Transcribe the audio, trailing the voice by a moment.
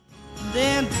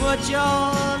Then put your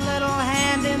little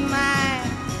hand in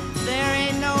mine. There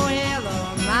ain't no hill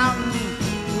or mountain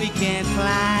we can't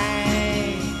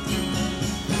climb.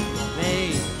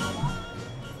 Babe.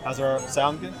 How's our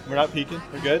sound good? We're not peaking?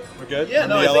 We're good? We're good? Yeah, On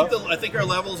no, the I think our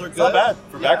levels are good. It's not bad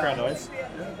for background noise.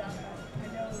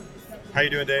 How you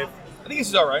doing, Dave? I think this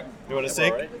is all right. You want to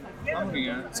sync? Right. I'm looking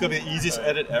at it. It's going to be the easiest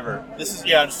edit ever. This is,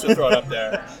 yeah, just to throw it up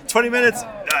there. 20 minutes,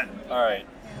 done. All right.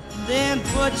 Then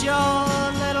put your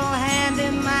little hand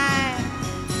in mine.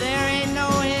 There ain't no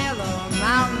hill or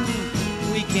mountain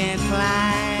we can't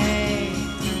climb.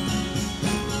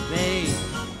 Babe.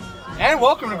 And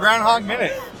welcome to Groundhog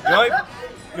Minute, the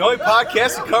only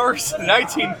podcast that covers the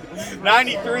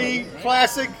 1993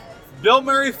 classic Bill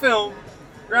Murray film,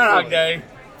 Groundhog Day,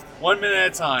 1 minute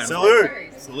at a time. Salute.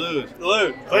 Salute.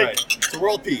 Salute. All right. It's a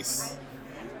world peace.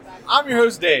 I'm your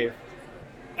host, Dave.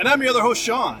 And I'm your other host,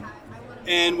 Sean.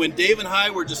 And when Dave and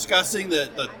I were discussing the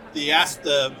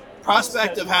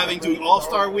prospect of having to do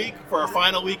All-Star Week for our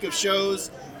final week of shows,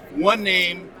 one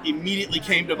name immediately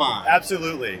came to mind.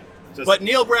 Absolutely. But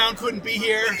Neil Brown couldn't be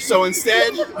here, so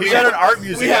instead He's at an art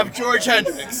museum. we have George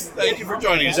Hendricks. Thank you for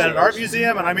joining us. He's at an art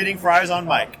museum, and I'm eating fries on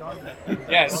mic.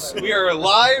 Yes, we are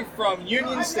live from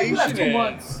Union Station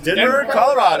in Denver,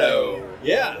 Colorado.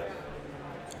 Yeah.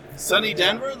 Sunny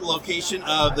Denver, the location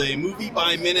of the Movie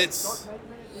by Minutes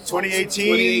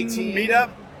 2018 meetup,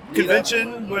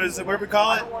 convention, what do we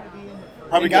call it?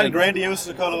 Have we gotten grandiose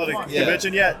to call it a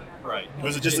convention yet? Right. Or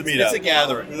was it just a meetup? It's a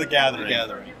gathering. It was a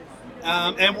gathering.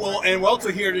 And we're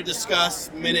also here to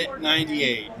discuss minute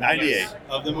 98. 98.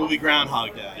 Of the movie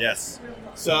Groundhog Day. Yes.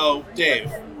 So,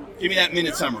 Dave, give me that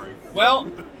minute summary.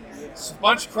 Well, it's a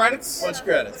bunch of credits,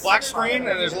 black screen,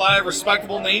 and there's a lot of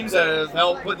respectable names that have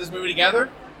helped put this movie together.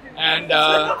 And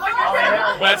but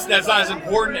that's not as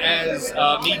important as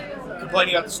me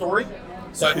complaining about the story.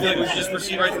 So I feel like we should just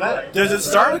proceed right to that. Does it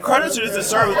start with credits, or does it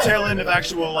start with tail end of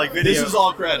actual video? This is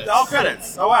all credits. All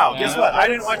credits. Oh wow! Yeah. Guess what? I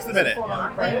didn't watch the minute. Did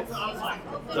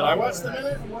I watch the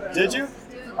minute? Did you?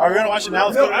 Are we gonna watch it now?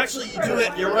 No, actually, you do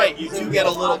it. You're right. You do get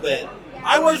a little bit.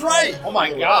 I was right. Oh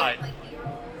my God!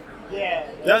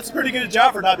 That's a pretty good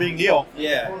job for not being Neil.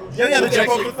 Yeah. Yeah, the jump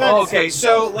over the fence. Okay,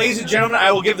 so ladies and gentlemen,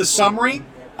 I will give the summary.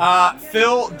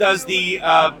 Phil does the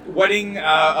wedding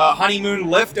honeymoon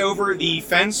lift over the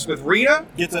fence with Rita.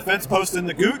 Gets a fence post in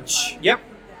the gooch. Yep.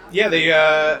 Yeah, they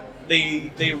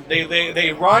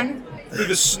run through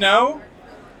the snow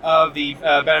of the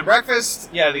bed and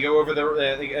breakfast. Yeah, they go over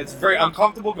it's very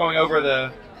uncomfortable going over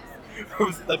the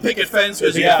picket fence.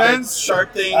 Because picket fence,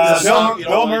 sharp things.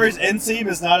 Bill Murray's inseam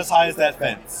is not as high as that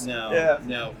fence.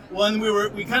 No. When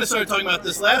we kind of started talking about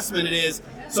this last minute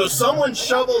so someone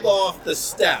shoveled off the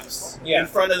steps in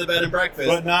front of the bed and breakfast,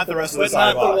 but not the rest of the but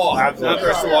not sidewalk. the wall, Absolutely. not the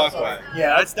rest of the walkway.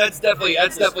 Yeah, that's definitely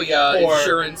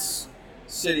insurance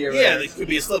city or yeah, it could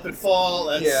be a slip and fall.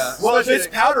 Well, if it's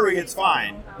powdery, it's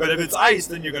fine. But if it's ice,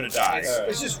 then you're going to die.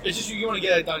 It's just you want to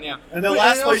get it done now. And the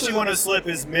last place you want to slip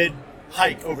is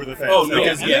mid-hike over the fence. Oh, no.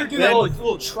 Because, And they're doing that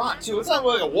little trot too. It's not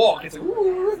really like a walk. It's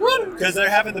like because they're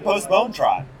having the postpone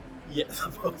trot. Yeah.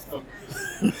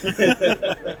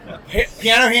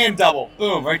 Piano hand double.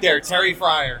 Boom, right there. Terry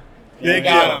Fryer. Big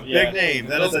got deal. Big name.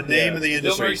 That is a name in the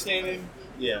Bill Murray industry. standing.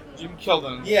 Yeah. Jim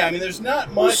Kildon. Yeah, I mean, there's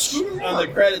not much on the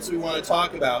credits we want to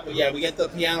talk about, but yeah, we get the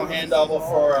piano hand double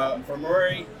for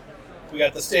Murray. We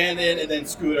got the stand-in, and then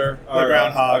Scooter, our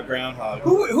groundhog.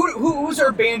 Who's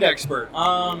our band expert?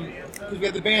 We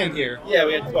got the band here. Yeah,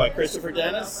 we had Christopher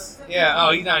Dennis. Yeah.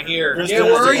 Oh, he's not here. Chris Yeah,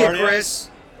 Dennis, where are the you, guardian. Chris?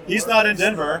 He's not in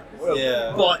Denver.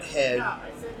 Yeah. Butthead.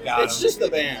 Got It's him. just the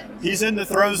band. He's in the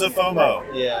throes of FOMO.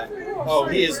 Yeah. Oh,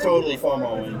 he is totally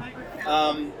FOMOing.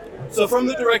 So from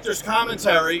the director's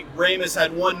commentary, Ramis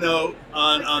had one note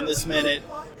on this minute.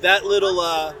 That little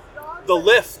the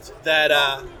lift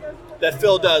that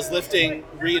Phil does, lifting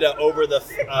Rita over the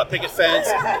picket fence,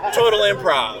 total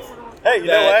improv. Hey, you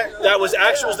know what? That was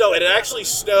actual snow. It had actually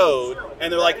snowed,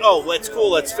 and they're like, "Oh, that's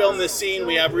cool. Let's film this scene.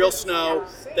 We have real snow."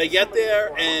 They get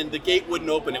there, and the gate wouldn't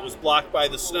open. It was blocked by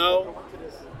the snow.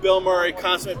 Bill Murray,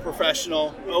 consummate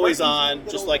professional, always on,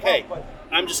 just like, "Hey,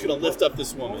 I'm just going to lift up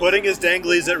this woman. Putting his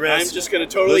danglies at risk. I'm just going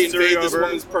to totally lifts her invade this over,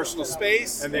 woman's personal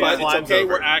space, and then but it's climbs okay.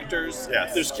 over. We're actors.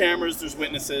 Yes. There's cameras. There's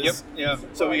witnesses. Yep. Yeah.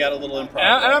 So we got a little improv.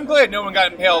 And I'm glad no one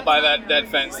got impaled by that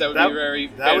fence. That would be very.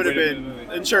 That bad would have way to do been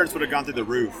the insurance would have gone through the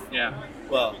roof. movie. Yeah.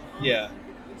 Well, yeah.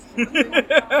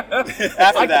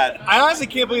 After that, I honestly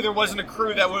can't believe there wasn't a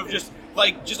crew that would have just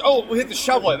we hit the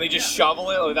shovel and they just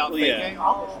shovel it without thinking.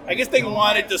 I guess they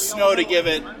wanted the snow to give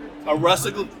it a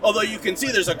rustic look. Although you can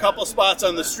see there's a couple spots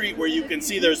on the street where you can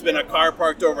see there's been a car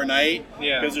parked overnight.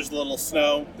 Yeah. Because there's a little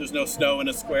snow. There's no snow in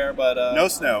a square, but no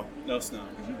snow. no snow.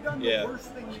 Yeah.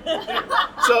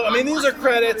 So, I mean, these are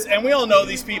credits, and we all know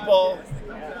these people.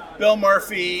 Bill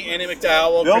Murphy, Annie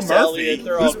McDowell, Bill Chris Murphy? Elliott.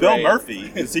 They're all Who's Bill great.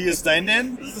 Murphy? Is he a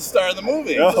stand-in? He's the star of the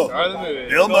movie. Oh. Star of the movie.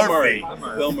 Bill Murphy.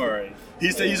 Bill Murray.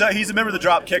 He's a member of the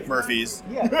Dropkick Murphys.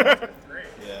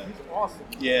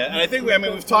 Yeah, and I think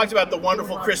we've talked about the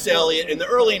wonderful Chris Elliott in the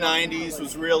early '90s.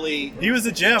 Was really He was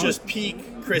a gem. just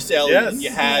peak Chris Elliott. Yes. You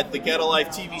had the Get a Life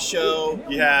TV show.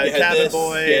 You had Cabin this,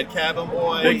 Boy. You had Cabin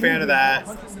Boy. Big fan of that.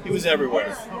 He was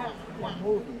everywhere.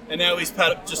 And now he's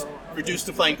just reduced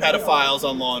to playing pedophiles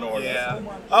on Law and Order. Yeah.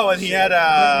 Oh, and he had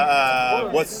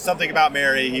what's something about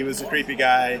Mary? He was a creepy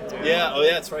guy. Yeah. Oh,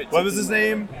 yeah, that's right. What was his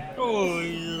name? What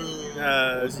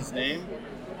was his name?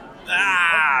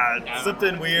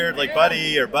 Something weird like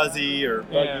Buddy or Buzzy or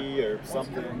Buggy or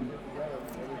something.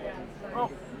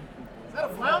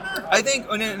 I think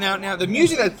now the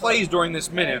music that plays during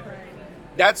this minute,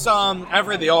 that's I've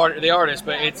read the artist,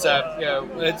 but it's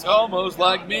it's almost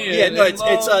like me. Yeah, no,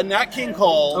 it's Nat King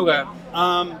Cole. Okay.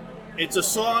 It's a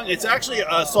song. It's actually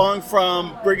a song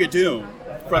from Brigadoon,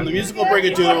 from the musical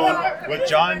Brigadoon. With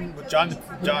John.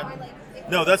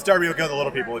 No, that's Darby O'Gill, the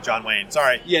Little People with John Wayne.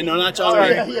 Sorry. Yeah, no, not John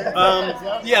Wayne.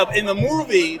 Yeah, in the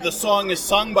movie, the song is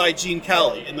sung by Gene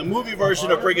Kelly. In the movie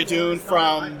version of Brigadoon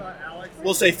from,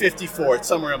 we'll say 54. It's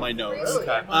somewhere in my notes.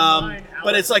 Okay.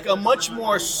 But it's like a much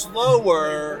more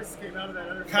slower,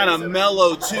 kind of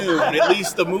mellow tune, at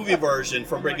least the movie version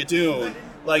from Brigadoon.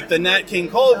 Like the Nat King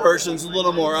Cole version's a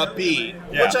little more upbeat,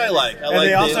 which I like. And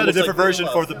they also had a different version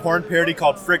for the porn parody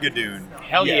called Frigadoon.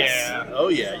 Hell Yes. yeah. Oh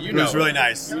yeah, you know. It was really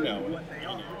nice. You know it.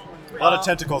 A lot of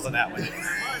tentacles in that one.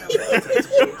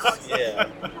 Yeah.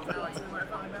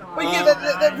 But yeah,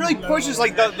 that really pushes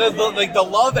like the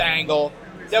love angle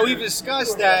that we've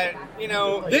discussed. That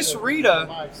this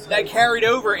Rita that carried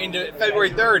over into February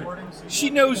 3rd, she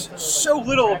knows so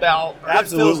little about what Phil's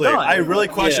Absolutely. done. I really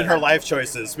question Yeah. her life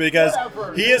choices because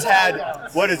he has had,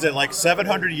 what is it, like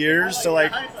 700 years to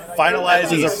like finalize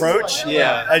his approach?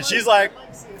 Yeah. And she's like,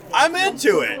 I'm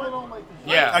into it.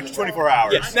 Yeah. After 24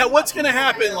 hours. Yeah. Now what's going to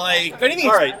happen? Like, If anything,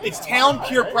 all right, it's town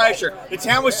peer pressure. The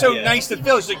town was so Yeah. nice to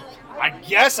Phil. She's like, I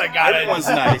guess I got it. everyone's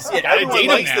nice. Yeah, Gotta everyone date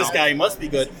him likes now. this guy. He must be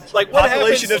good. Like, what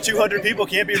Population happens? of 200 people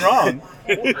can't be wrong.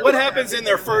 What happens in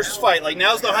their first fight? Like,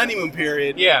 now's the honeymoon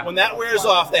period. Yeah. When that wears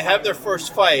off, they have their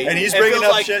first fight, And he's bringing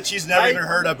Phil's up shit she's never even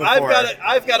heard of before.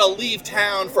 I've got to leave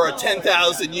town for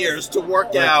 10,000 years to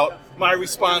work out my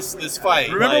response to this fight.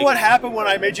 Remember Like, what happened when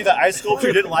I made you the ice sculpture?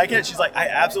 You didn't like it? She's like, I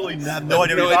absolutely have no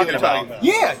idea what you're talking about.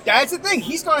 Yeah, that's the thing.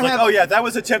 He's gonna Like, have. oh yeah, that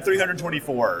was attempt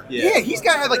 324. Yeah, he's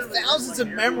got to have like thousands of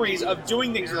memories of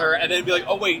doing things with her, and then be like,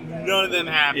 "Oh wait, none of them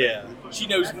happened." Yeah. She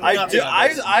knows I nothing. do. of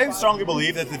this. I strongly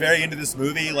believe that at the very end of this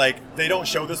movie, like they don't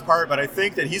show this part, but I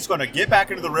think that he's going to get back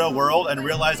into the real world and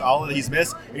realize all that he's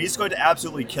missed, and he's going to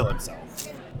absolutely kill himself.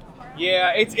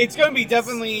 Yeah, it's going to be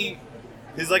definitely.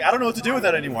 He's like, I don't know what to do with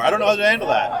that anymore. I don't know how to handle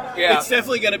that. Yeah, It's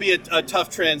definitely going to be a tough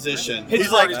transition. He's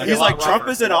like, Trump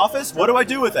is in office. What do I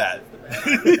do with that?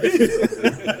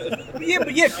 but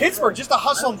Pittsburgh, just the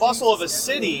hustle and bustle of a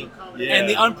city, and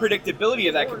the unpredictability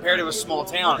of that compared to a small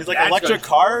town. He's like That's electric gonna-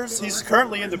 cars. He's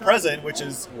currently in the present, which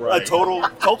is a total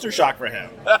culture shock for him.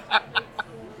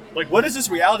 Like, what is this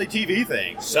reality TV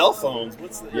thing? Cell phones.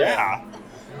 What's that? Yeah.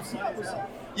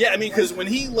 Yeah, I mean, because when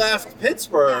he left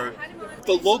Pittsburgh,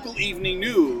 the local evening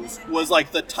news was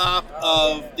like the top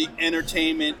of the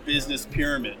entertainment business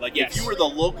pyramid. Like, if you were the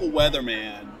local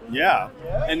weatherman, Yeah.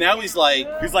 and now he's like,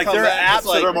 He's like, come there are back, it's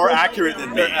apps that are more accurate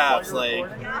than me. There are apps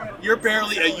like, you're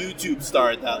barely a YouTube star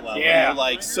at that level. Yeah. You're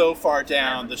like so far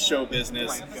down the show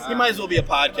business. He might as well be a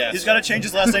podcast. He's got to change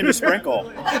his last name to Sprinkle.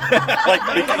 Like,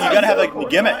 you got to have like a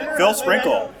gimmick. Phil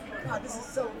Sprinkle.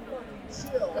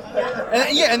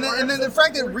 And then the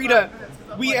fact that Rita,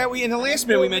 we in the last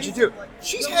minute we mentioned too,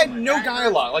 she's had no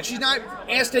dialogue. Like she's not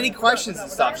asked any questions and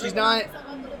stuff.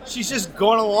 She's just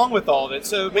going along with all of it.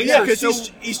 So Well, yeah,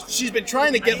 because she's been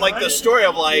trying to get like the story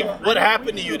of like what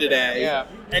happened to you today. Yeah.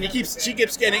 And she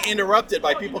keeps getting interrupted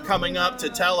by people coming up to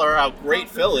tell her how great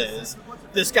Phil is.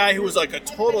 This guy who was like a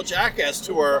total jackass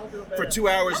to her for 2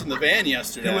 hours in the van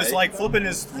yesterday. He was like flipping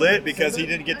his lid because he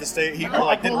didn't get to stay. He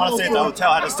like didn't want to stay at the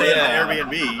hotel. Had to stay at an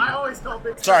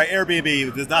Airbnb. Sorry,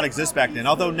 Airbnb does not exist back then.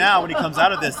 Although now, when he comes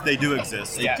out of this, they do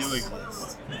exist. They do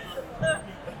exist.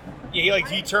 Yeah,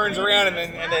 he turns around and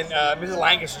then Mrs.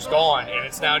 Lancaster's gone, and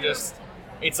it's now just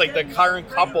it's like the current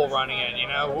couple running it, you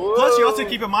know. Whoa. Plus, you also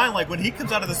keep in mind, like when he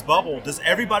comes out of this bubble, does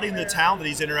everybody in the town that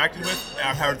he's interacting with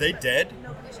are they dead?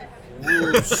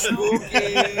 Ooh,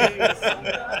 spooky.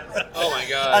 Oh my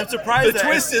god! I'm surprised. The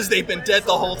twist is they've been dead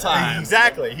the whole time.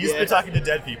 Exactly. He's been talking to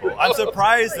dead people. I'm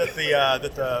surprised that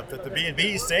the B&B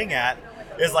he's staying at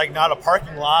is like not a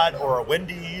parking lot or a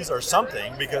Wendy's or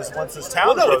something, because once this town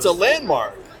Well, no, grows, it's a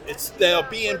landmark. It's the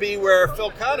B&B where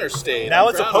Phil Connor stayed. now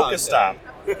on it's a Groundhog Pokestop. Day.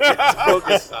 It's a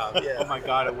Pokestop, Oh yeah. my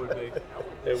god, it would be.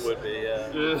 It would be, yeah.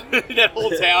 That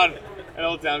whole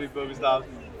town be Pokestop.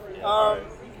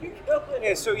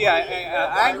 Yeah, so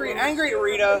yeah, Angry at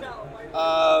Rita,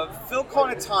 Phil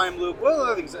caught in a time loop. What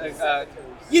other things?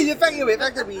 The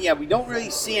fact that we don't really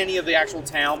see any of the actual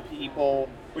town people,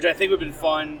 which I think would have been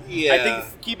fun. Yeah. I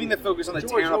think keeping the focus on the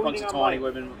town of Punxsutawney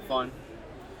would have been fun.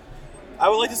 I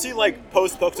would like to see like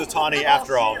post Punxsutawney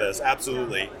after all this.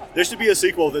 Absolutely, there should be a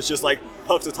sequel that's just like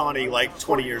Punxsutawney like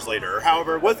 20 years later.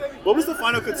 However, what was the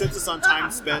final consensus on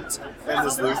time spent in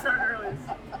this loop?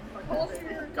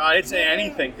 God, I'd say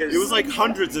anything. It was like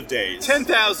hundreds of days.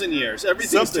 10,000 years.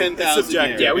 Everything's Something. 10,000 It's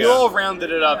subjective. years. Yeah, we all rounded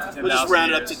it up to 10,000 We'll just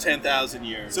round it up to years. 10,000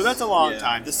 years. So that's a long Yeah.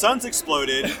 time. The sun's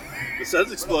exploded. The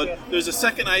sun's exploded. There's a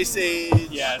second ice age.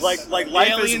 Yes. Like life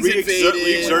has Aliens invaded.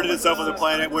 re-exerted itself on the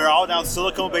planet. We're all now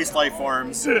silicone-based life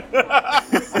forms.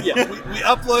 Yeah, we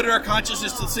uploaded our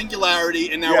consciousness to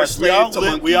singularity, and now we're Yes, slaves to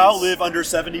monkeys. we all live under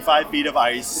 75 feet of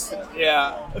ice,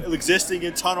 Yeah. existing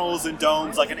in tunnels and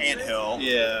domes like an anthill.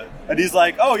 Yeah. And he's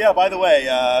like, "Oh yeah, by the way,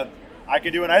 I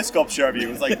could do an ice sculpture of you."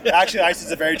 It's like, actually, ice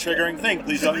is a very triggering thing.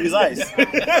 Please don't use ice.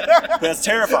 That's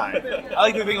terrifying. I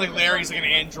like to think like Larry's like an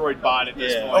android bot at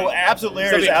this Yeah. point. Oh, absolutely,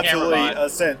 He's Larry's like a absolutely camera bot. a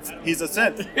synth. He's a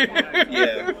synth.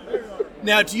 Yeah.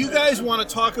 Now, do you guys want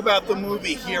to talk about the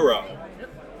movie Hero?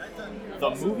 The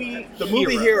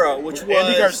movie Hero, which was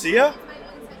Andy Garcia?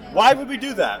 Why would we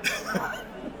do that?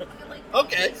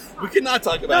 Okay, we could not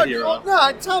talk about Hero.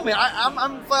 No, tell me. I'm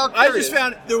curious. I just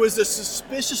found there was a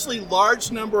suspiciously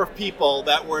large number of people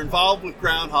that were involved with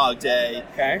Groundhog Day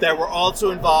Okay. that were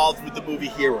also involved with the movie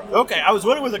Hero. Okay, I was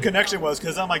wondering what the connection was,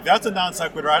 because I'm like, that's a non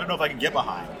sequitur. I don't know if I can get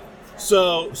behind.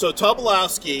 So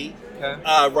Tobolowsky,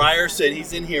 Okay. Ryerson,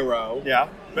 he's in Hero. Yeah,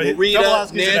 but Rita,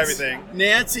 Tobolowsky's in everything.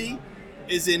 Nancy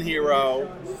is in Hero.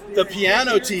 The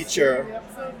piano teacher,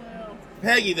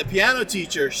 Peggy, the piano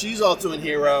teacher, she's also in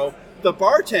Hero. The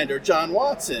bartender, John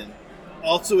Watson,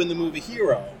 also in the movie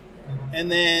Hero.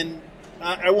 And then,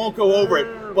 I won't go over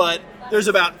it, but there's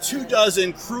about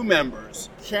 24 crew members,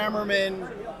 cameramen,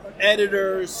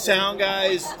 editors, sound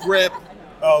guys, grip,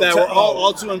 that were all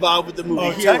also involved with the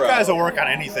movie Hero. Tech guys will work on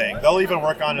anything. They'll even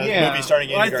work on a Yeah. movie starring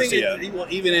Well, Andy I think Garcia.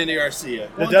 even Andy Garcia.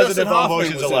 It doesn't involve Hoffman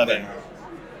Ocean's was in 11. there.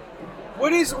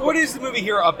 What is the movie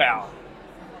here about?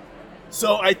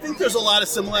 So I think there's a lot of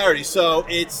similarities. So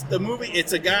it's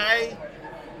a guy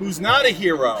who's not a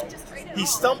hero. He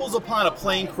stumbles upon a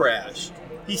plane crash.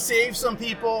 He saves some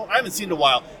people. I haven't seen it in a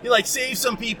while. He saves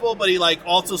some people, but he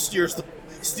also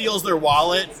steals their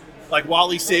wallet, while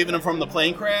he's saving them from the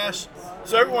plane crash.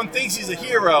 So everyone thinks he's a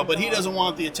hero, but he doesn't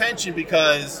want the attention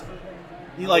because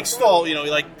he stole,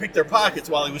 he picked their pockets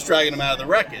while he was dragging them out of the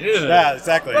wreckage. Yeah,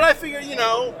 exactly. But I figure,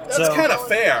 that's So- kind of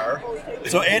fair.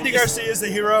 So Andy Garcia is the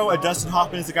hero, and Dustin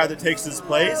Hoffman is the guy that takes his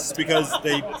place because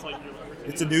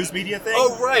it's a news media thing.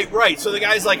 Oh, right. So the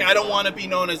guy's like, I don't want to be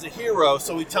known as a hero,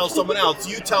 so he tells someone else.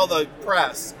 You tell the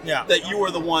press that you were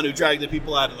the one who dragged the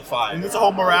people out of the fire. And it's a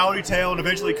whole morality tale, and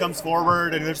eventually comes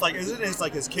forward, and there's it's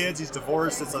like his kids, he's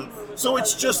divorced. So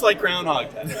it's just like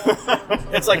Groundhog Day.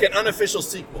 It's like an unofficial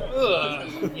sequel.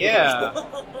 Ugh, yeah.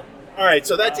 All right,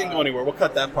 so that didn't go anywhere. We'll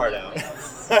cut that part out.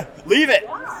 Leave it.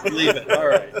 Leave it. All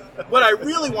right. What I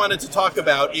really wanted to talk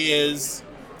about is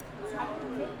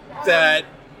that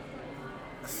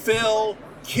Phil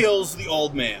kills the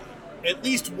old man. At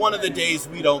least one of the days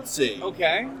we don't see.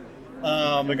 Okay.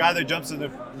 The guy that jumps in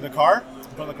the car, in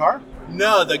front of the car.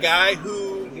 No, the guy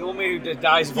who The old man who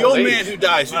dies of the old old age. man who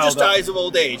dies, who Oh, just the- dies of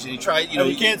old age, and he tries.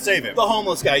 You can't save him. The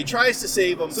homeless guy. He tries to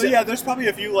save him. So yeah, there's probably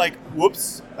a few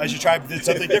whoops. I should try to do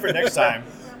something different next time.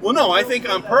 Well, no, I think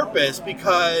on purpose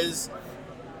because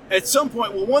at some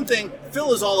point, one thing,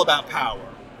 Phil is all about power.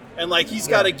 And he's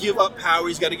got to give up power,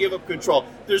 he's got to give up control.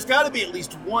 There's got to be at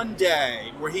least one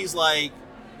day where he's like,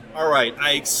 all right,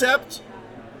 I accept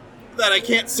that I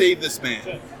can't save this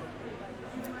man.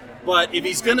 But if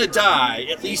he's going to die,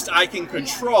 at least I can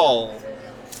control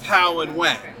how and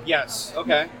when. Yes.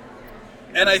 Okay.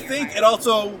 And I think it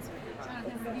also,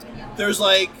 there's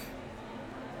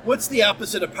what's the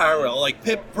opposite of parallel?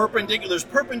 Perpendicular. There's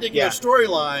perpendicular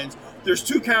storylines. There's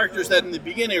two characters that in the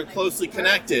beginning are closely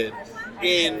connected.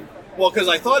 Because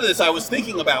I thought of this, I was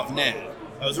thinking about Ned.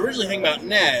 I was originally thinking about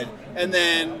Ned, and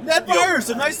then Ned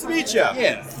Ryerson, nice to meet you.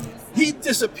 Yeah, he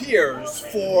disappears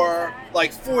for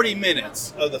 40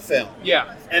 minutes of the film.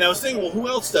 Yeah. And I was thinking, well, who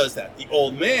else does that? The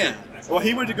old man. Well,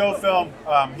 he went to go film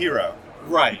Hero.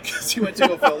 Right, because he went to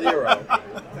go film Hero.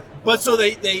 But so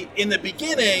they in the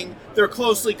beginning, they're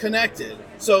closely connected.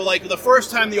 So, like, the first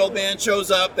time the old man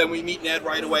shows up, then we meet Ned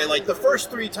right away. Like, the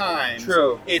first 3 times,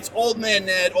 True. it's old man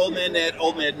Ned, old man Ned,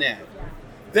 old man Ned.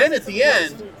 Then at the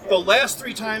end, the last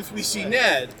 3 times we see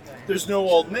Ned, there's no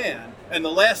old man. And the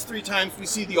last 3 times we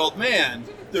see the old man,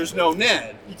 there's no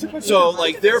Ned. So,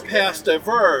 like, their paths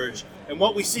diverge. And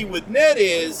what we see with Ned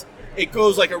is, it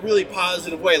goes, like, a really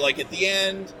positive way. Like, at the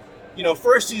end, you know,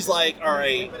 first he's like, all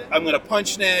right, I'm going to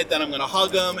punch Ned, then I'm going to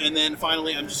hug him, and then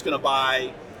finally I'm just going to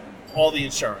buy all the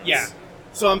insurance. Yeah.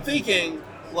 So I'm thinking,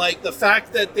 like, the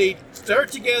fact that they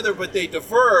start together but they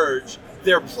diverge,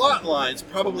 their plot lines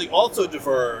probably also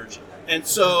diverge. And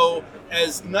so,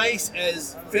 as nice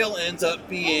as Phil ends up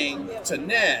being to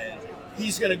Ned,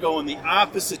 he's going to go in the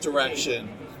opposite direction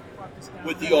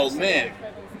with the old man.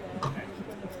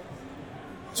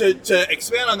 To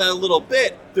expand on that a little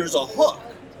bit, there's a hook.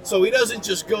 So he doesn't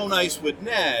just go nice with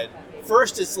Ned.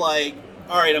 First it's like,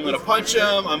 all right, I'm going to punch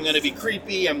him, I'm going to be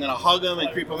creepy, I'm going to hug him and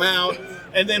creep him out.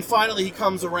 And then finally he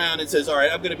comes around and says, all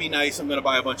right, I'm going to be nice, I'm going to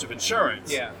buy a bunch of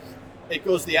insurance. Yeah. It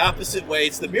goes the opposite way.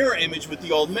 It's the mirror image with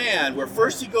the old man, where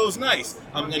first he goes nice.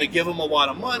 I'm going to give him a lot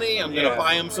of money, I'm going to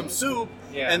buy him some soup.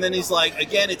 Yeah. And then he's like,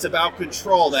 again, it's about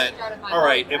control that, all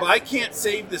right, if I can't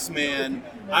save this man,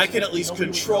 I can at least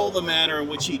control the manner in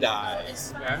which he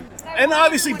dies. Okay. And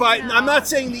obviously, I'm not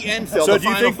saying the end film. So the do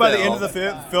you final think by the film. end of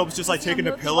the film, it's just like taking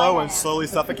a pillow and slowly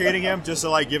suffocating him, just to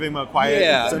like give him a quiet?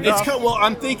 Yeah, send it's off? well.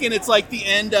 I'm thinking it's like the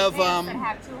end of That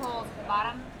have 2 holes at the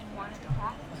bottom and 1 at the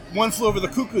top. One Flew Over the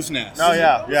Cuckoo's Nest. Oh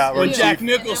yeah. When Or Jack Chief.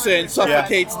 Nicholson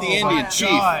suffocates the Indian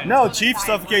chief. No, Chief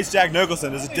suffocates Jack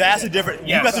Nicholson. It's a vastly different.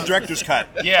 You got the director's cut.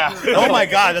 Yeah. Oh my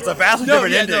God, that's a vastly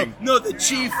different ending. No, the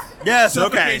chief. Yes.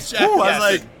 Okay. suffocates Jack Ooh, I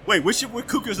was Nicholson. like, wait, what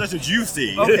Cuckoo's Nest did you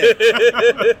see?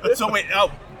 So wait.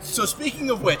 Oh, so speaking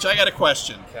of which, I got a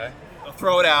question. Okay. I'll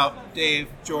throw it out, Dave,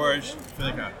 George. Feel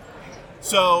like that.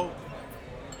 So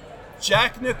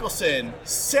Jack Nicholson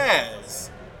says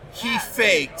he's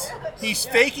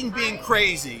faking being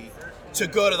crazy to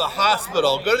go to the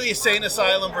hospital, go to the insane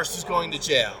asylum versus going to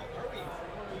jail.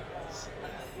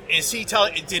 Is he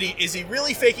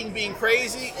really faking being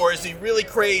crazy, or is he really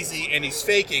crazy and he's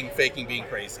faking being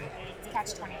crazy? It's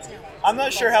catch-22. I'm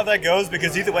not sure how that goes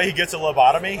because either way he gets a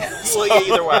lobotomy. Well,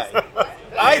 yeah, either way.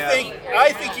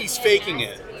 I think he's faking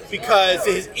it because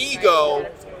his ego,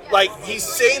 like, he's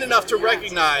sane enough to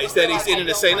recognize that he's in an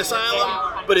insane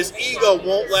asylum, but his ego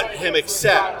won't let him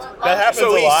accept. That happens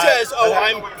so a he lot. says, "Oh,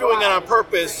 I'm doing it on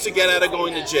purpose to get out of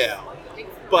going to jail,"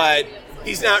 but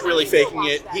he's not really faking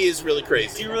it. He is really Do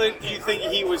crazy. you think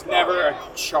he was never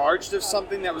charged of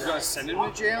something that was going to send him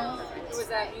to jail? Is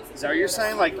that what you're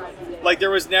saying? Like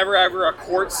there was never ever a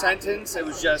court sentence. It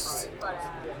was just. I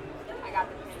got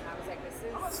the pin and I was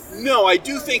like, this is... No, I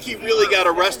do think he really got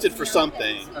arrested for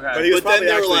something. Okay. But he was But then probably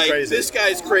they were actually like, crazy. "This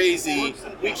guy's crazy.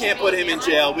 We can't put him in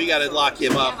jail. We got to lock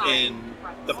him up in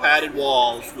the padded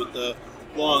walls with the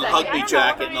long rugby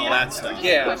jacket and all that stuff."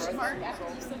 Yeah.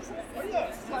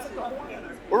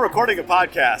 We're recording a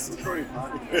podcast.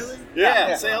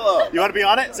 Yeah, say hello. You want to be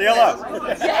on it? Say hello.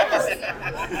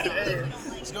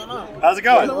 What's going on? How's it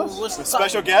going? What's the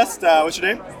Special guest. What's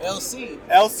your name? LC.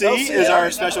 LC is our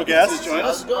special guest Join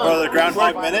us. for the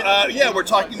Groundhog Minute. Yeah, we're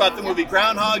talking about the movie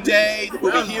Groundhog Day, the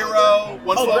movie Hero,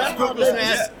 One Flew Over the Cuckoo's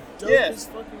Nest. Yeah.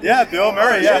 Yeah, Bill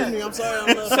Murray. Excuse Yeah. me, I'm sorry.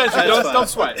 I'm Don't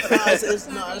sweat.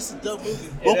 it's a dope movie.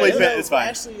 We'll bleep You it, it's fine.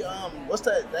 Actually, what's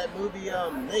that movie?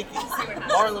 Naked.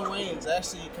 Marlon Wayans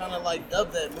actually kind of like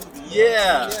dubbed that movie.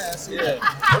 Yeah. I see that.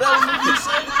 What that movie you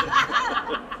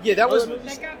say? Yeah, that was. What movie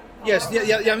you say? Yes,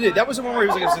 yeah. I mean, that was the one where he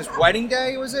was like, "It's his wedding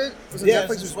day." Was it? Was it Yeah,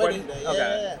 Netflix's it's wedding day.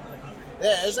 Okay.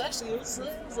 Yeah, it's actually it was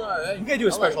alright. You gotta do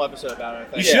a special episode about it. I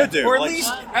think. You should do. or at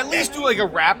Like- least do like a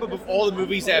wrap up of all the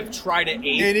movies that have tried to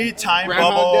ape. Any time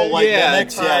Groundhog bubble Day? like Yeah,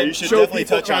 Linux, yeah, you should show definitely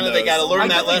people touch on kind of those. they got to learn I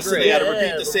that definitely lesson. agree. They got to Yeah.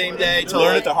 repeat the same day to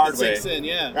Learn it the hard sinks way. in,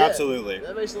 yeah. Absolutely.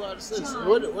 That makes a lot of sense.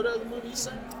 What other movie you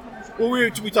say? Well, we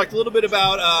talked a little bit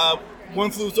about One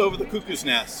Flew Over the Cuckoo's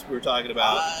Nest. We were talking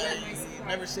about. I've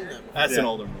never seen that. That's Yeah. an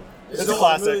older movie. It's a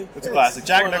classic. It's a classic.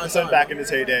 Jack Nicholson back in his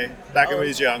heyday, back when he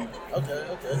was young. Okay.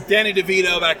 Danny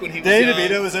DeVito back when he was Danny young.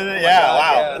 DeVito was in it. Yeah,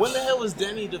 wow. When the hell was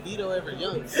Danny DeVito ever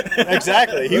young?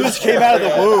 Exactly. He came out of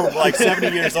the womb like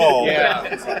 70 years old. Yeah.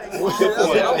 Exactly.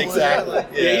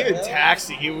 Yeah, even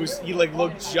Taxi, he like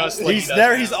looked just like He's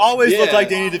always looked Yeah. like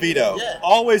Danny DeVito. Yeah.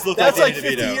 Always looked That's like like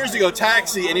Danny 50 DeVito. years ago,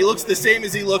 Taxi, and he looks the same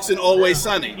as he looks in Always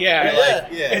Sunny. Yeah. Yeah.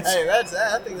 yeah. Hey,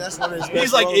 I think that's one of his best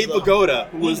He's like roles, Abe though. Vigoda,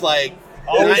 who was like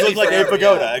Always looked like Abe forever.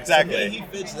 Vigoda. To me, Exactly. he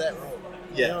fits that role.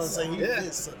 Yes. You know what I'm saying? He Yeah.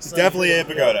 fits. Definitely Abe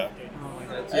Vigoda.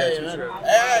 Hey, man.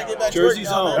 Hey, get back to Jersey's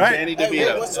work, y'all, home, man. Danny Hey,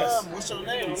 DeVito. what's your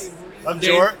name? I'm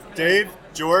George. Dave.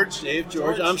 George. Dave,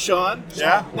 George. I'm Sean.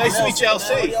 Yeah. Nice to meet you, What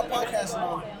LC. y'all podcasting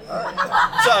on?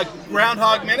 It's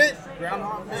Groundhog Minute.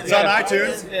 Groundhog Minute. It's on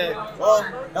iTunes. Yeah. Well,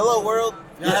 hello world.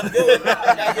 Y'all have a good one.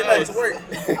 I gotta get back to work.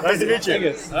 Nice to meet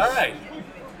you. All right.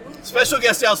 Special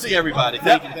guest LC, everybody.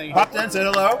 Thank you. Thank you. Popped in, said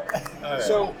hello.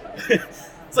 So,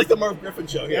 It's like the Merv Griffin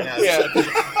show here now. yeah.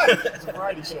 It's a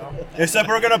variety show. Except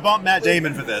we're gonna bump Matt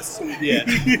Damon for this. Yeah.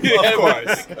 Of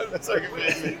course.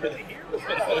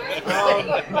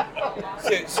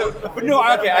 But no,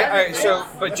 okay.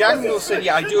 But Jack Nicholson,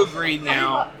 yeah, I do agree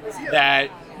now that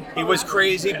he was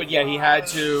crazy, but yeah, he had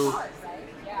to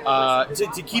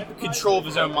keep control of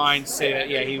his own mind, say that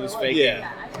he was faking.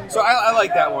 Yeah. So I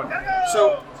like that one.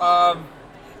 So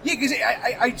yeah, because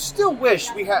I still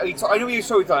wish we had. I know we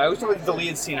thought. I always talk about the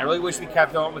deleted scene. I really wish we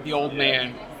kept on with the old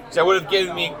man, because I would have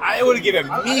given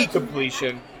me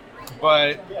completion.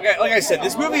 But like I said,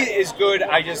 this movie is good.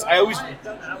 The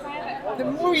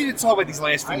more you talk about these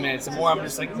last few minutes, the more I'm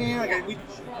just like, man,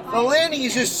 the landing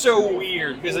is just so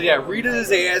weird. Because Rita's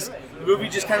his ass. The movie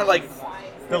just kind of like.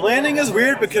 The landing is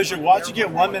weird because you're watching it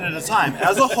 1 minute at a time.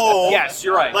 As a whole, Yes,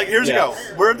 you're right. Like, here's a go.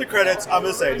 Word of the credits. I'm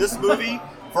gonna say this movie,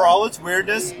 for all its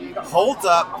weirdness, holds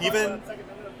up. Even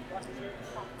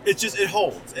it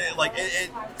holds. It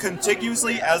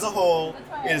contiguously as a whole,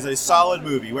 it is a solid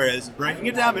movie. Whereas breaking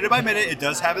it down minute by minute, it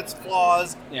does have its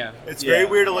flaws. Yeah. It's very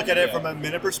weird to look at it from a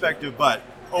minute perspective, but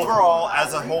overall,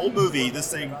 as a whole movie,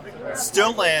 this thing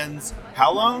still lands.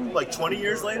 How long? Like 20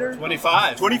 years later?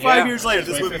 25. 25 years later,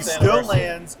 this movie 25th still anniversary.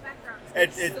 lands.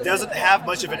 It doesn't have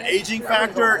much of an aging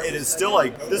factor. It is still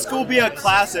this will be a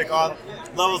classic on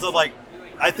levels of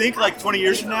I think 20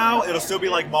 years from now, it'll still be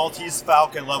like Maltese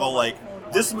Falcon level.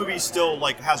 This movie still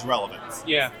has relevance.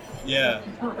 Yeah. Yeah.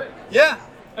 Yeah.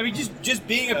 I mean, just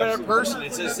being a better person.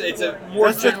 It's a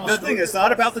more That's general the thing. It's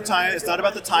not about the time. It's not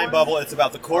about the time bubble. It's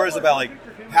about the core. It's about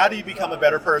how do you become a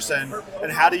better person,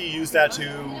 and how do you use that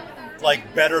to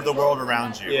better the world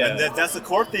around you. Yeah. And that's the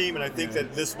core theme. And I think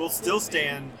that this will still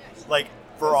stand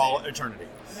for all eternity.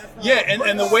 Yeah,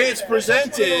 and the way it's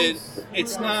presented,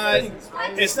 it's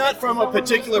not from a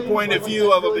particular point of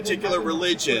view of a particular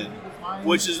religion,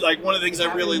 which is one of the things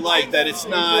I really like, that it's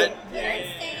not.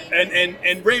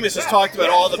 And Ramis has talked about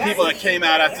all the people that came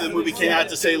out after the movie came out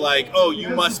to say oh, you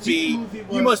must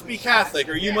be Catholic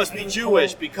or you must be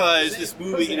Jewish because this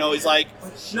movie,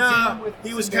 is nah,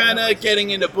 he was kind of getting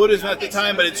into Buddhism at the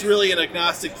time, but it's really an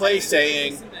agnostic place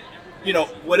saying,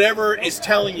 whatever is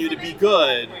telling you to be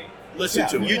good, listen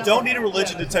to it. You don't need a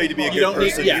religion to tell you to be a good don't need-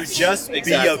 person. yes, you just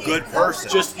exactly. be a good person.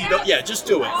 Just do it. Just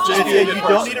be a good you person.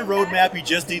 don't need a roadmap. You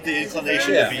just need the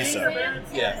inclination Yeah. to be so.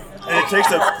 Yeah. And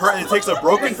it takes a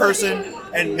broken person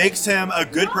and makes him a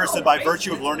good person by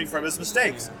virtue of learning from his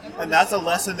mistakes. And that's a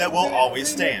lesson that will always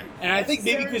stand. And I think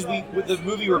maybe because with the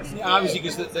movie, obviously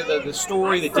because the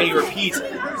story, the day repeats,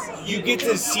 you get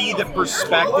to see the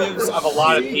perspectives of a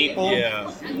lot of people. Yeah.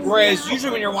 Whereas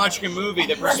usually when you're watching a movie,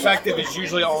 the perspective is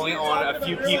usually only on a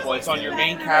few people. It's on your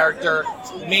main character,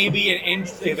 maybe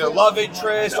either love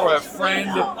interest or a friend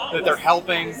that they're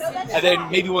helping, and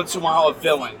then maybe once in a while a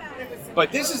villain.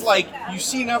 But this is you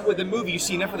see enough with the movie, you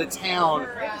see enough of the town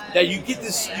that you get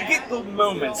the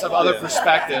moments of other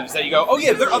perspectives that you go, oh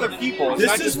yeah, there are other people. It's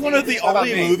not This is just one of the about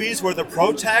only me. movies where the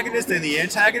protagonist and the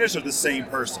antagonist are the same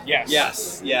person.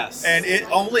 Yes. Yes. And it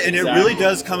really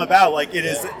does come about it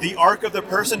is the arc of the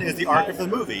person is the arc of the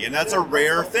movie, and that's a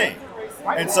rare thing.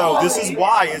 And so this is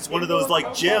why it's one of those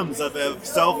gems of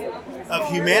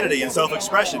humanity and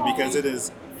self-expression,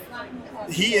 because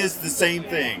he is the same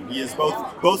thing. He is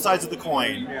both sides of the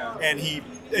coin, and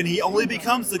he only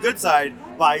becomes the good side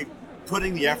by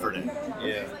putting the effort in.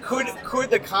 Yeah.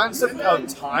 Could the concept of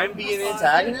time be an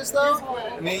antagonist though?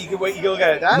 I mean, you can look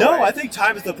at it that way. No, I think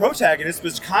time is the protagonist,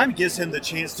 but time gives him the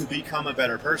chance to become a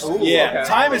better person. Ooh, Yeah, okay.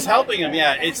 time is helping him.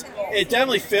 Yeah, it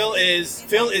definitely Phil is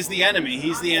the enemy.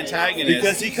 He's the antagonist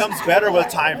Because he comes better with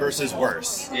time versus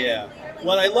worse. Yeah.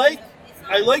 What I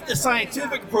like the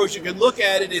scientific approach. You can look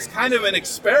at it as kind of an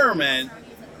experiment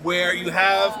where you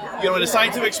have, in a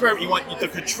scientific experiment, you want the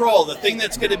control, the thing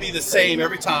that's going to be the same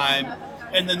every time,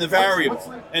 and then the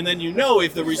variable. And then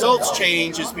if the results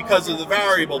change, it's because of the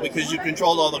variable, because you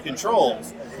controlled all the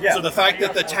controls. Yeah. So the fact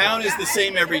that the town is the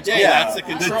same every day, that's the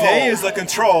control. The day is the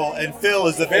control, and Phil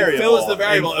is the variable. Phil is the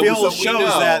variable, And Phil so we shows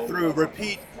know. that through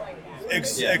repeat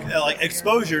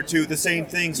exposure to the same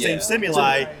things, same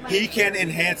stimuli. He can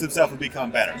enhance himself and become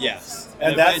better. Yes.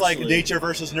 And that's eventually- nature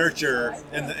versus nurture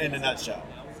in a nutshell.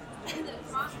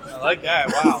 I like that.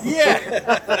 Wow.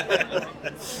 Yeah.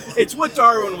 It's what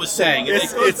Darwin was saying. And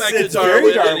It's, it goes it's, back to it's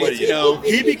very Darwin. Darwinian. You know,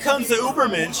 He becomes the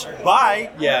Ubermensch by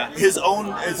Yeah. his own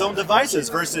devices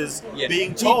versus Yeah. being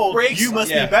He told breaks- you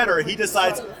must yeah. be better. He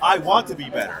decides I want to be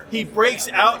better. he breaks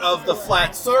out of the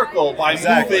flat circle by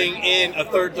Exactly. moving in a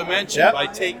third dimension. Yep. By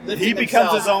lifting He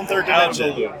becomes himself his own third out of the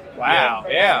dimension. loop. Wow.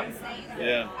 Yeah.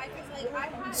 Yeah.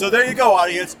 So there you go,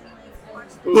 audience.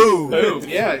 Boom. Boom.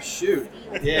 Yeah. Shoot.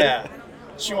 Yeah.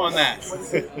 Chew on that.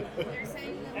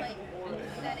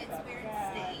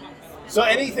 So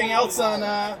anything else on?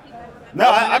 No,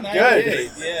 I'm good.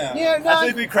 98? Yeah. Yeah. No. I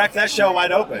think we cracked that show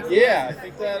wide open. Yeah, I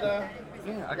think that.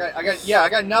 I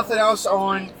got nothing else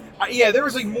on. There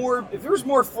was like more. If there was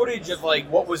more footage of like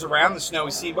what was around the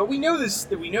snowy scene, but we know this.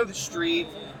 We know the street.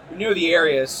 We know the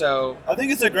area. So I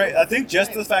think it's I think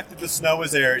just the fact that the snow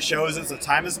is there, it shows us the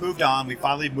time has moved on. We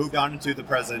finally moved on into the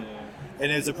present,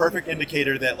 and it's a perfect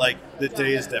indicator that like the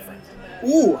day is different.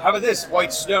 ooh, how about this?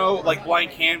 White snow, like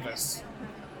blank canvas.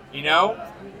 You know,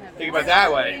 think about it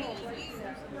that way.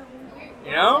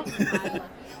 You know,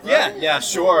 Yeah,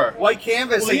 sure. white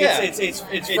canvas. Well, like yeah. it's It's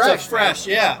fresh. fresh,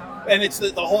 yeah. And it's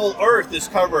the whole earth is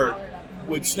covered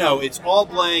with snow. It's all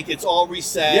blank. It's all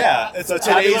reset. Yeah, it's a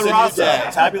Today's tabula a new rasa. day.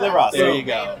 Tabula rasa. There you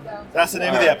go. That's the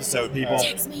name of the episode, people.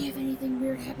 Text me if anything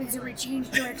weird happens or we change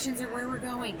directions or where we're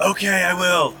going. Okay, I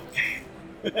will.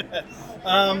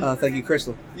 Thank you,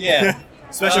 Crystal. Yeah.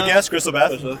 Special guest, Crystal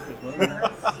Beth.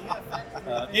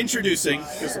 Introducing.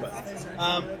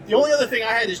 The only other thing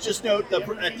I had is just note at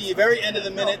the very end of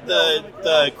the minute,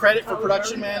 the credit for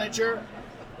production manager,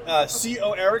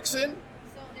 C.O. Erickson.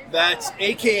 That's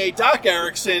AKA Doc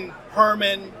Erickson,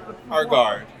 Herman, our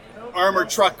guard, armored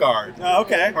truck guard. Oh,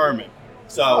 okay. Herman.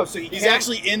 So, so he he's can't-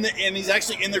 actually in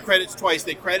the credits twice.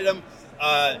 They credit him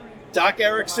Doc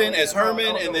Erickson as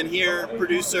Herman, and then here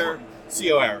producer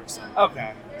C.O. Erickson.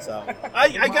 Okay. So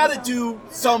I got to do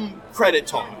some credit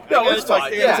talk. No, I gotta it's talk-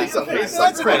 fine. I gotta Yeah. say something. That's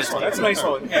Some a credit nice one. talk. That's a nice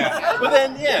one. Yeah.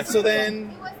 But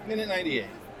then minute 98.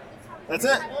 That's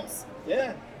it.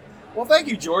 Yeah. Well, thank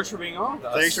you, George, for being on with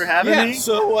us. Thanks for having Yeah. me.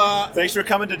 So Thanks for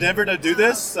coming to Denver to do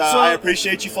this. I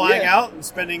appreciate you flying yeah. out and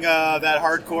spending that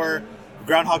hardcore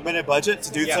Groundhog Minute budget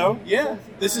to do so. yeah,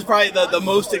 this is probably the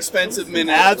most expensive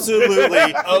minute.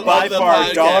 Absolutely, Of by the far,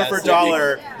 podcast. dollar for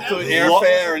dollar, Include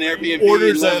airfare and Airbnb.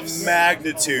 orders lifts. of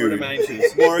magnitude Order of magnitude.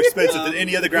 more expensive than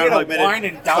any other Groundhog You gotta wine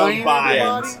Minute and dine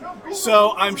combined. everybody?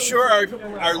 So I'm sure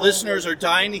our listeners are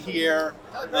dying to hear.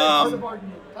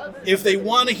 If they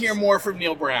want to hear more from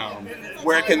Neil Brown,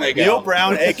 where can they go? Neil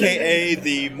Brown, aka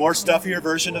the more stuffier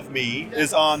version of me,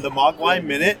 is on the Mogwai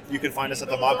Minute. You can find us at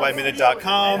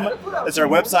themogwaiminute.com. It's our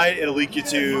website. It'll link you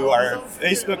to our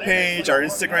Facebook page, our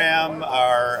Instagram,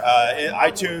 our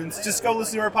iTunes. Just go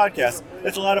listen to our podcast.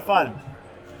 It's a lot of fun.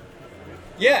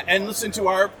 Yeah, and listen to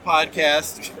our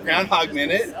podcast, Groundhog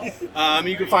Minute.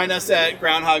 You can find us at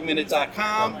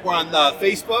groundhogminute.com. We're on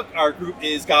Facebook. Our group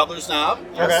is Gobbler's Knob.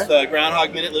 That's the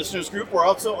Groundhog Minute listeners group. We're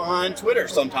also on Twitter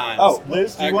sometimes. Oh,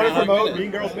 Liz, do you At want to Groundhog promote Minute.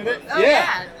 Mean Girls Minute? Oh,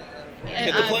 Yeah. yeah.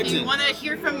 Get the plugs If you in. want to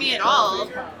hear from me at all,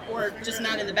 or just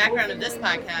not in the background of this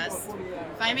podcast,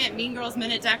 find me at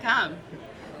meangirlsminute.com.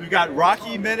 We've got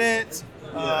Rocky Minute,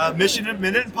 Mission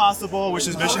Impossible, which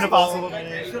is Mission Impossible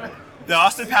Minute. The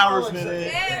Austin Powers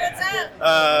Minute. Hey, what's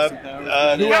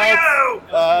up? Who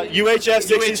else? UHF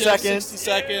 60 Seconds. 60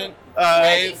 second.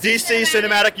 DC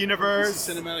Cinematic Universe.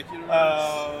 Cinematic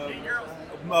Universe.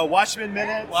 Watchmen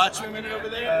Minute. Watchmen Minute over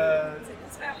there.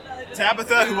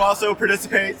 Tabitha, who also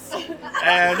participates.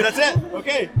 And that's it.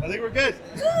 Okay, I think we're good.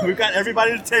 We've got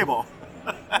everybody at the table.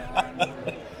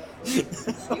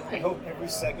 I hope every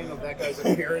second of that guy's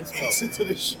appearance goes into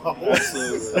the show.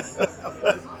 Absolutely.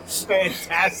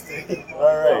 Fantastic. All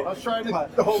right. I was trying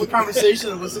to hold the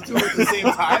conversation and listen to it at the same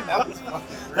time. That was fun.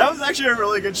 That was actually a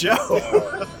really good show.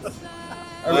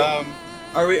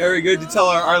 Are we good to tell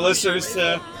our listeners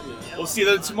to? We'll see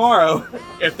them tomorrow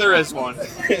if there is one.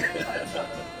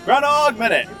 Groundhog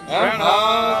Minute.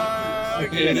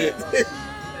 Groundhog Minute. Let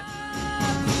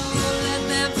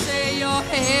them say your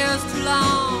hair's too long.